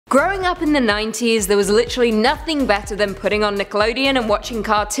Growing up in the 90s, there was literally nothing better than putting on Nickelodeon and watching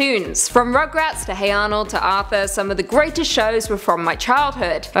cartoons. From Rugrats to Hey Arnold to Arthur, some of the greatest shows were from my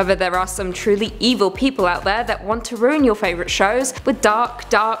childhood. However, there are some truly evil people out there that want to ruin your favourite shows with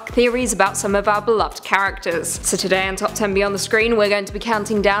dark theories about some of our beloved characters. So today on Top 10 Beyond the Screen, we're going to be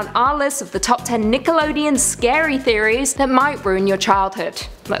counting down our list of the top 10 Nickelodeon scary theories that might ruin your childhood.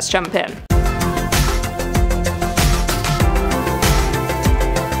 Let's jump in.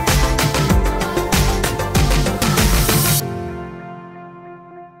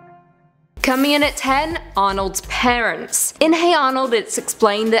 Coming in at 10, Arnold's parents. In Hey Arnold, it's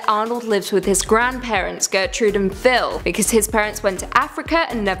explained that Arnold lives with his grandparents, Gertrude and Phil, because his parents went to Africa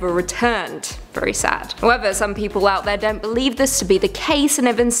and never returned. Very sad. However, some people out there don't believe this to be the case and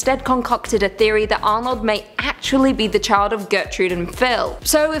have instead concocted a theory that Arnold may actually be the child of Gertrude and Phil.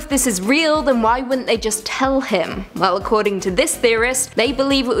 So if this is real, then why wouldn't they just tell him? Well, according to this theorist, they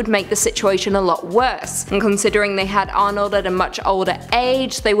believe it would make the situation a lot worse, and considering they had Arnold at a much older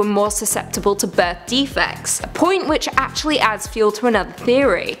age, they were more susceptible to birth defects, a point which actually adds fuel to another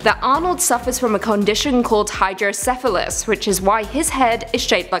theory, that Arnold suffers from a condition called hydrocephalus, which is why his head is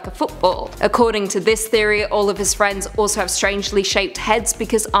shaped like a football. According to this theory, all of his friends also have strangely shaped heads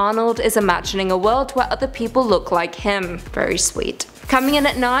because Arnold is imagining a world where other people look like him. Very sweet. Coming in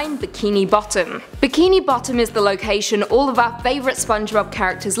at 9, Bikini Bottom. Bikini Bottom is the location all of our favourite SpongeBob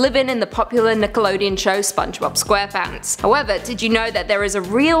characters live in the popular Nickelodeon show SpongeBob SquarePants. However, did you know that there is a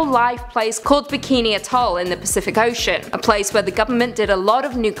real life place called Bikini Atoll in the Pacific Ocean? A place where the government did a lot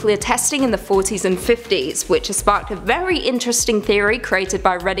of nuclear testing in the 40s and 50s, which has sparked a very interesting theory created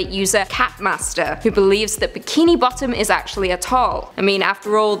by Reddit user Catmaster, who believes that Bikini Bottom is actually a atoll. I mean,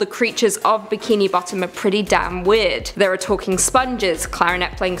 after all, the creatures of Bikini Bottom are pretty damn weird. There are talking sponges,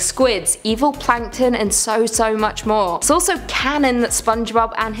 clarinet playing squids, evil plankton, and so much more. It's also canon that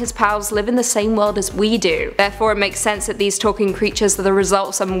SpongeBob and his pals live in the same world as we do. Therefore, it makes sense that these talking creatures are the result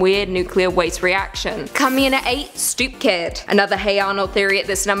of some weird nuclear waste reaction. Coming in at 8, Stoop Kid. Another Hey Arnold theory at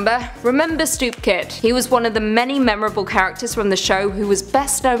this number. Remember Stoop Kid? He was one of the many memorable characters from the show who was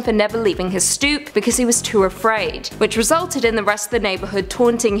best known for never leaving his stoop because he was too afraid, which resulted in the rest of the neighborhood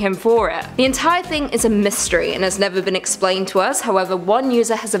taunting him for it. The entire thing is a mystery and has never been explained to us. However, one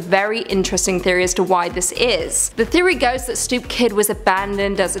user has a very interesting theory as to why this is. The theory goes that Stoop Kid was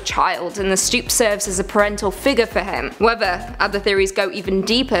abandoned as a child and the stoop serves as a parental figure for him. However, other theories go even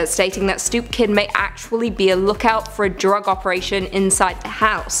deeper, stating that Stoop Kid may actually be a lookout for a drug operation inside the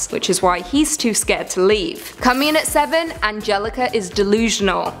house, which is why he's too scared to leave. Coming in at 7, Angelica is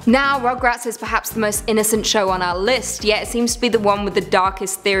delusional. Now, Rugrats is perhaps the most innocent show on our list, yet it seems to be the one with the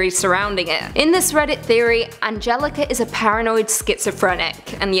darkest theories surrounding it. In this Reddit theory, Angelica is a paranoid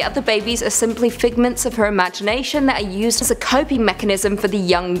schizophrenic, and the other babies are simply figments of her imagination that are used as a coping mechanism for the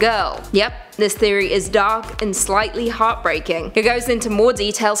young girl. Yep, this theory is dark and slightly heartbreaking. It goes into more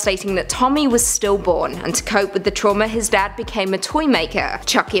detail, stating that Tommy was stillborn, and to cope with the trauma his dad became a toy maker.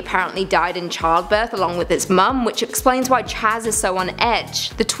 Chucky apparently died in childbirth along with his mum, which explains why Chaz is so on edge.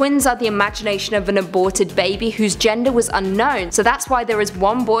 The twins are the imagination of an aborted baby whose gender was unknown, so that's why there is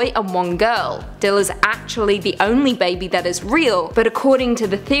one boy and one girl. Dill is actually the only baby that is real, but according to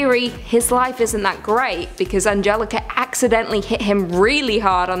the theory, his life isn't that great because Angelica accidentally hit him really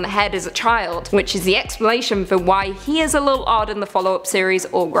hard on the head as a child, which is the explanation for why he is a little odd in the follow-up series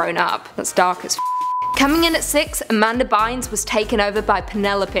All Grown Up. That's dark as f. Coming in at 6, Amanda Bynes was taken over by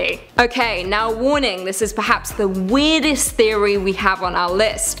Penelope. Okay, now warning, this is perhaps the weirdest theory we have on our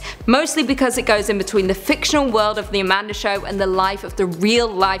list, mostly because it goes in between the fictional world of The Amanda Show and the life of the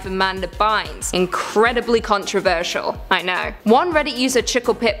real-life Amanda Bynes. Incredibly controversial, I know. One Reddit user,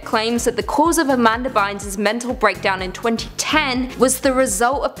 ChicklePip, claims that the cause of Amanda Bynes' mental breakdown in 2010 was the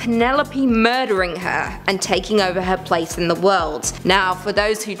result of Penelope murdering her and taking over her place in the world. Now, for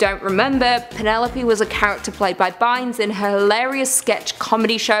those who don't remember, Penelope was a character played by Bynes in her hilarious sketch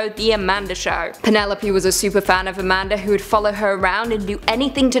comedy show The Amanda Show. Penelope was a super fan of Amanda who would follow her around and do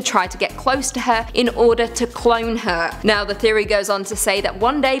anything to try to get close to her in order to clone her. Now, the theory goes on to say that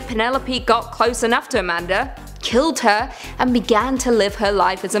one day Penelope got close enough to Amanda, killed her, and began to live her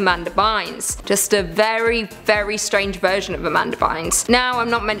life as Amanda Bynes. Just a very strange version of Amanda Bynes. Now, I'm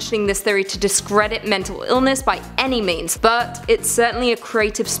not mentioning this theory to discredit mental illness by any means, but it's certainly a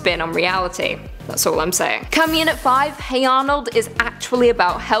creative spin on reality. that's all I'm saying. Coming in at 5, Hey Arnold is actually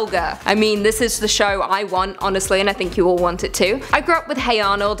about Helga. I mean, this is the show I want, honestly, and I think you all want it too. I grew up with Hey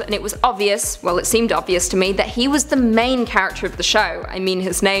Arnold, and it was obvious, well, it seemed obvious to me, that he was the main character of the show. I mean,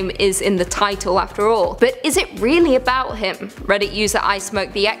 his name is in the title after all. But is it really about him? Reddit user I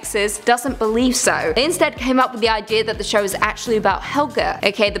Smoke the X's doesn't believe so. They instead came up with the idea that the show is actually about Helga,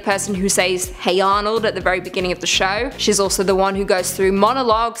 aka the person who says Hey Arnold at the very beginning of the show. She's also the one who goes through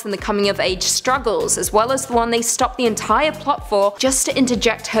monologues and the coming of age struggles, as well as the one they stop the entire plot for just to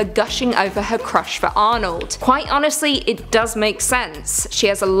interject her gushing over her crush for Arnold. Quite honestly, it does make sense. She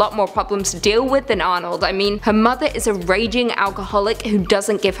has a lot more problems to deal with than Arnold. I mean, her mother is a raging alcoholic who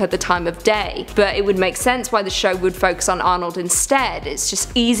doesn't give her the time of day, but it would make sense why the show would focus on Arnold instead. It's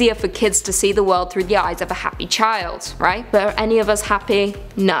just easier for kids to see the world through the eyes of a happy child, right? But are any of us happy?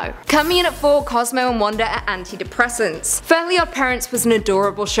 No. Coming in at 4, Cosmo and Wanda are antidepressants. Fairly Odd Parents was an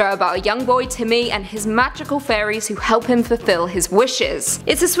adorable show about a young boy, Timmy, and his magical fairies who help him fulfill his wishes.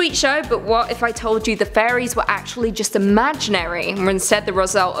 It's a sweet show, but what if I told you the fairies were actually just imaginary and were instead the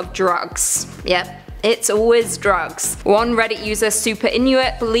result of drugs? Yep. It's always drugs. One Reddit user, Super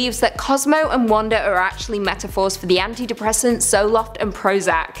Inuit, believes that Cosmo and Wanda are actually metaphors for the antidepressants Zoloft and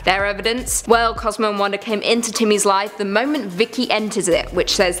Prozac. Their evidence? Well, Cosmo and Wanda came into Timmy's life the moment Vicky enters it,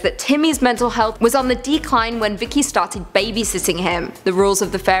 which says that Timmy's mental health was on the decline when Vicky started babysitting him. The rules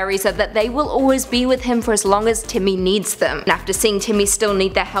of the fairies are that they will always be with him for as long as Timmy needs them. And after seeing Timmy still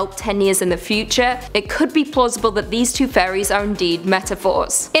need their help 10 years in the future, it could be plausible that these two fairies are indeed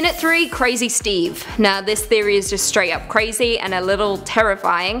metaphors. In at 3, Crazy Steve. Now, this theory is just straight up crazy and a little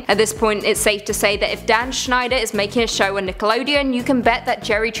terrifying. At this point, it's safe to say that if Dan Schneider is making a show on Nickelodeon, you can bet that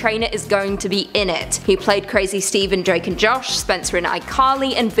Jerry Trainer is going to be in it. He played Crazy Steve in Drake and Josh, Spencer and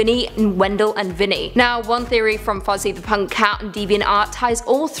iCarly, and Vinny in Wendell and Vinny. Now, one theory from Fozzie the Punk Cat and DeviantArt ties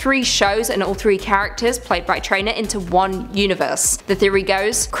all 3 shows and all 3 characters played by Trainer into one universe. The theory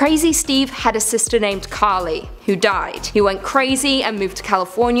goes, Crazy Steve had a sister named Carly, who died. He went crazy and moved to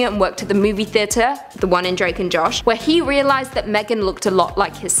California and worked at the movie theater, the one in Drake and Josh, where he realized that Megan looked a lot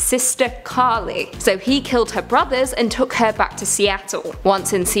like his sister Carly. So he killed her brothers and took her back to Seattle.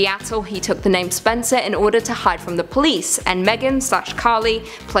 Once in Seattle, he took the name Spencer in order to hide from the police, and Megan/Carly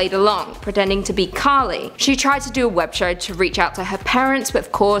played along, pretending to be Carly. She tried to do a web show to reach out to her parents, but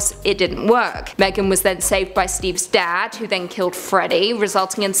of course it didn't work. Megan was then saved by Steve's dad, who then killed Freddie,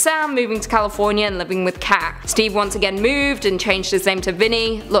 resulting in Sam moving to California and living with Kat. Steve once again moved and changed his name to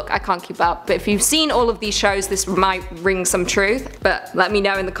Vinny. Look, I can't keep up, but if you've seen all of these shows, this might ring some truth, but let me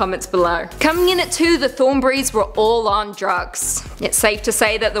know in the comments below. Coming in at 2, the Thornberrys were all on drugs. It's safe to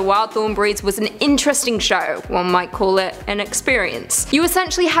say that the Wild Thornberrys was an interesting show, one might call it an experience. You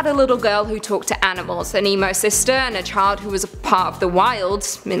essentially had a little girl who talked to animals, an emo sister, and a child who was a part of the wild,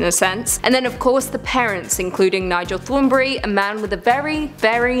 in a sense, and then of course the parents, including Nigel Thornberry, a man with a very,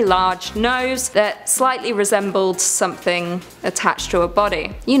 very large nose that slightly resembled something attached to a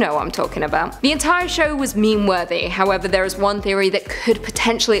body. You know what I'm talking about. The entire show was meme-worthy, however there is one theory that could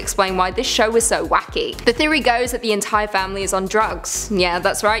potentially explain why this show is so wacky. The theory goes that the entire family is on drugs. Yeah,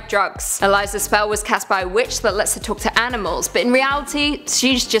 that's right, drugs. Eliza's spell was cast by a witch that lets her talk to animals, but in reality,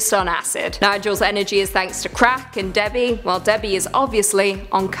 she's just on acid. Nigel's energy is thanks to crack, and Debbie, well, Debbie is obviously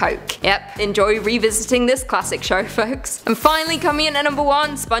on coke. Yep, enjoy revisiting this classic show, folks. And finally, coming in at number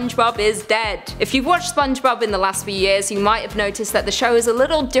 1, SpongeBob is dead. If you've watched SpongeBob in the last few years, you might have noticed that the show is a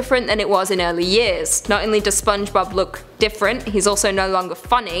little different than it was in early years. Not only does SpongeBob look different, he's also no longer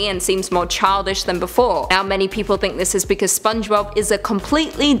funny and seems more childish than before. Now, many people think this is because SpongeBob is a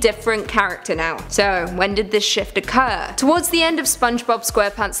completely different character now. So, when did this shift occur? Towards the end of SpongeBob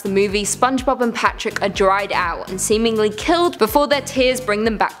SquarePants the movie, SpongeBob and Patrick are dried out and seemingly killed before their tears bring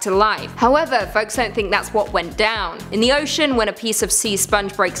them back to life. However, folks don't think that's what went down. In the ocean, when a piece of sea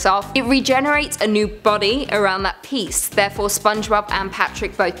sponge breaks off, it regenerates a new body around that piece. Therefore, SpongeBob and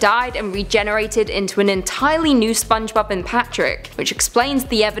Patrick both died and regenerated into an entirely new SpongeBob and Patrick, which explains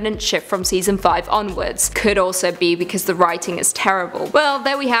the evident shift from season 5 onwards. Could also be because the writing is terrible. Well,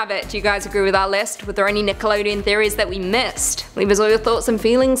 there we have it. Do you guys agree with our list? Were there any Nickelodeon theories that we missed? Leave us all your thoughts and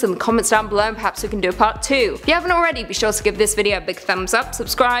feelings in the comments down below, and perhaps we can do a part 2. If you haven't already, be sure to give this video a big thumbs up,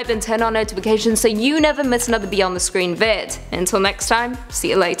 subscribe, and turn on notifications so you never miss another Beyond the Screen vid. Until next time, see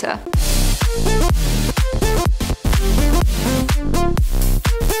you later.